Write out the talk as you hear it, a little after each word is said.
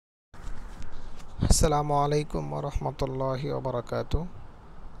আসসালামু আলাইকুম রহমতুল্লাহি ওবরাকাতু।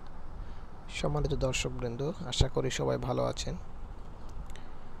 সম্মানিত দর্শকবৃন্দ, আশা করি সবাই ভালো আছেন।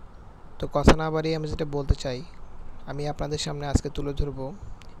 তো কথা না বাড়িয়ে আমি যেটা বলতে চাই, আমি আপনাদের সামনে আজকে তুলে ধরব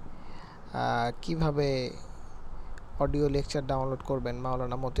কিভাবে অডিও লেকচার ডাউনলোড করবেন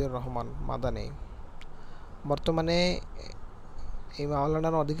মাওলানা মতিউর রহমান মাদানী। বর্তমানে এই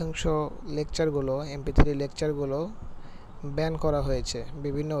মাওলানার অধিকাংশ লেকচারগুলো, MP3 লেকচারগুলো ব্যান করা হয়েছে,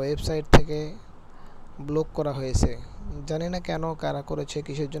 বিভিন্ন ওয়েবসাইট থেকে ব্লক করা হয়েছে। জানি না কেন, কারা করেছে,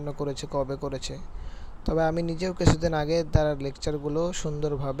 কিসের জন্য করেছে, কবে করেছে। তবে আমি নিজেও কিছুদিন আগে তার লেকচারগুলো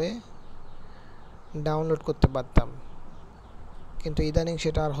সুন্দরভাবে ডাউনলোড করতে পারতাম, কিন্তু ইদানিং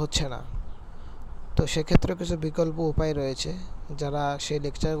সেটা আর হচ্ছে না। তো সেক্ষেত্রে কিছু বিকল্প উপায় রয়েছে। যারা সেই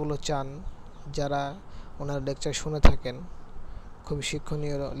লেকচারগুলো চান, যারা ওনার লেকচার শুনে থাকেন, খুবই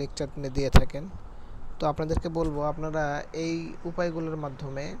শিক্ষণীয় লেকচার তিনি দিয়ে থাকেন, তো আপনাদেরকে বলবো আপনারা এই উপায়গুলোর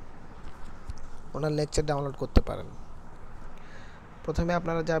মাধ্যমে ওনার লেকচার ডাউনলোড করতে পারেন। প্রথমে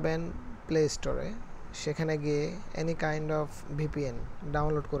আপনারা যাবেন প্লে স্টোরে, সেখানে গিয়ে any kind of VPN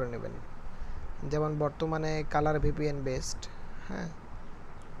download করে নেবেন। যেমন বর্তমানে কালার VPN বেস্ট, হ্যাঁ,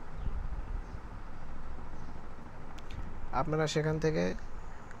 আপনারা সেখান থেকে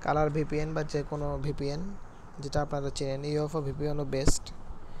কালার VPN বা যে কোনো VPN যেটা আপনারা চেনেন, ইউএফও VPNও বেস্ট,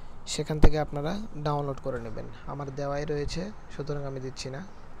 সেখান থেকে আপনারা ডাউনলোড করে নেবেন। আমার দেওয়াই রয়েছে, সুতরাং আমি দিচ্ছি না।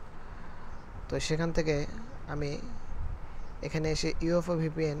 তো সেখান থেকে আমি এখানে এসে ইউএফও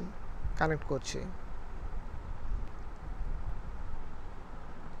VPN কানেক্ট করছি।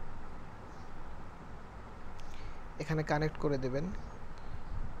 এখানে কানেক্ট করে দেবেন।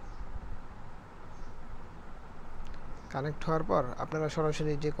 কানেক্ট হওয়ার পর আপনারা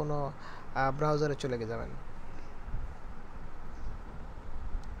সরাসরি যে কোনো ব্রাউজারে চলে যাবেন।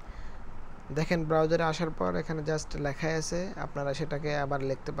 দেখেন, ব্রাউজারে আসার পর এখানে জাস্ট লেখাই আছে, আপনারা সেটাকে আবার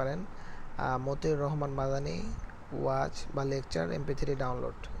লিখতে পারেন মতিউর রহমান মাদানী ওয়াচ বা লেকচার MP3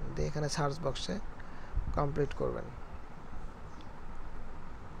 ডাউনলোড দিয়ে এখানে সার্চ বক্সে কমপ্লিট করবেন।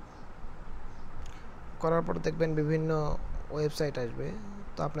 করার পর দেখবেন বিভিন্ন ওয়েবসাইট আসবে।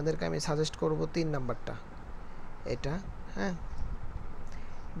 তো আপনাদেরকে আমি সাজেস্ট করব 3 নাম্বারটা, এটা, হ্যাঁ,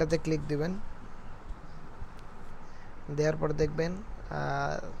 এটাতে ক্লিক দিবেন। দেওয়ার পর দেখবেন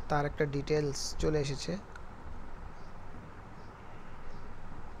তার একটা ডিটেলস চলে এসেছে।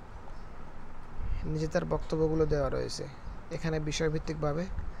 নিচে তার বক্তব্যগুলো দেওয়া রয়েছে। এখানে বিষয়ভিত্তিকভাবে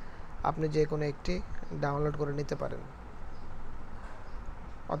আপনি যে কোনো একটি ডাউনলোড করে নিতে পারেন,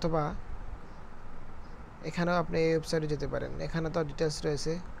 অথবা এখানেও আপনি এই ওয়েবসাইটে যেতে পারেন। এখানে তো ডিটেলস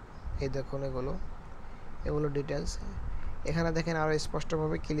রয়েছে, এই দেখুন, এগুলো ডিটেলস। এখানে দেখেন আরও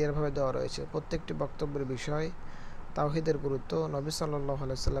স্পষ্টভাবে ক্লিয়ারভাবে দেওয়া রয়েছে প্রত্যেকটি বক্তব্যের বিষয়, তাওহীদের গুরুত্ব, নবী সাল্লাল্লাহু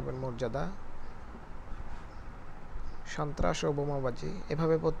আলাইহি সাল্লামের মর্যাদা, সন্ত্রাস ও বোমাবাজি,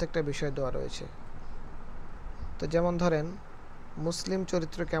 এভাবে প্রত্যেকটা বিষয় দেওয়া রয়েছে। তো যেমন ধরেন, মুসলিম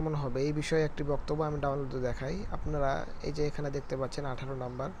চরিত্র কেমন হবে এই বিষয়ে একটি বক্তব্য আমি ডাউনলোডে দেখাই। আপনারা এই যে এখানে দেখতে পাচ্ছেন 18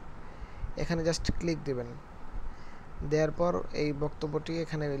 নাম্বার, এখানে জাস্ট ক্লিক দিবেন। দেওয়ার পর এই বক্তব্যটি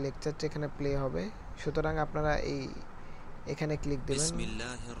এখানে, লেকচারটি এখানে প্লে হবে। সুতরাং আপনারা এখানে ক্লিক দিবেন।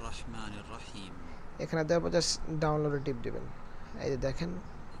 বিসমিল্লাহির রহমানির রহিম, এখানে দেওয়ার পর জাস্ট ডাউনলোডে টিপ দিবেন। এই যে দেখেন,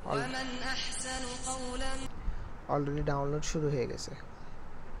 অলরেডি ডাউনলোড শুরু হয়ে গেছে।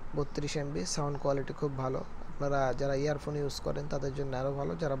 32 MB, সাউন্ড কোয়ালিটি খুব ভালো। আপনারা যারা ইয়ারফোন ইউজ করেন তাদের জন্য আরও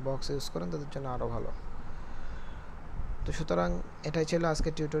ভালো, যারা বক্স ইউজ করেন তাদের জন্য আরও ভালো। তো সুতরাং এটাই ছিল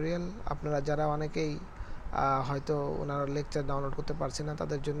আজকের টিউটোরিয়াল। আপনারা যারা অনেকেই হয়তো ওনার লেকচার ডাউনলোড করতে পারছি না,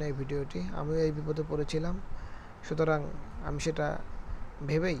 তাদের জন্য এই ভিডিওটি। আমিও এই বিপদে পড়েছিলাম, সুতরাং আমি সেটা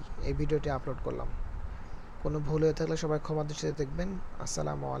ভেবেই এই ভিডিওটি আপলোড করলাম। কোনো ভুল হয়ে থাকলে সবাই ক্ষমা দৃষ্টিতে দেখবেন।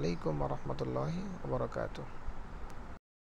 আসসালামু আলাইকুম ওয়া রাহমাতুল্লাহি ওয়া বারাকাতুহু।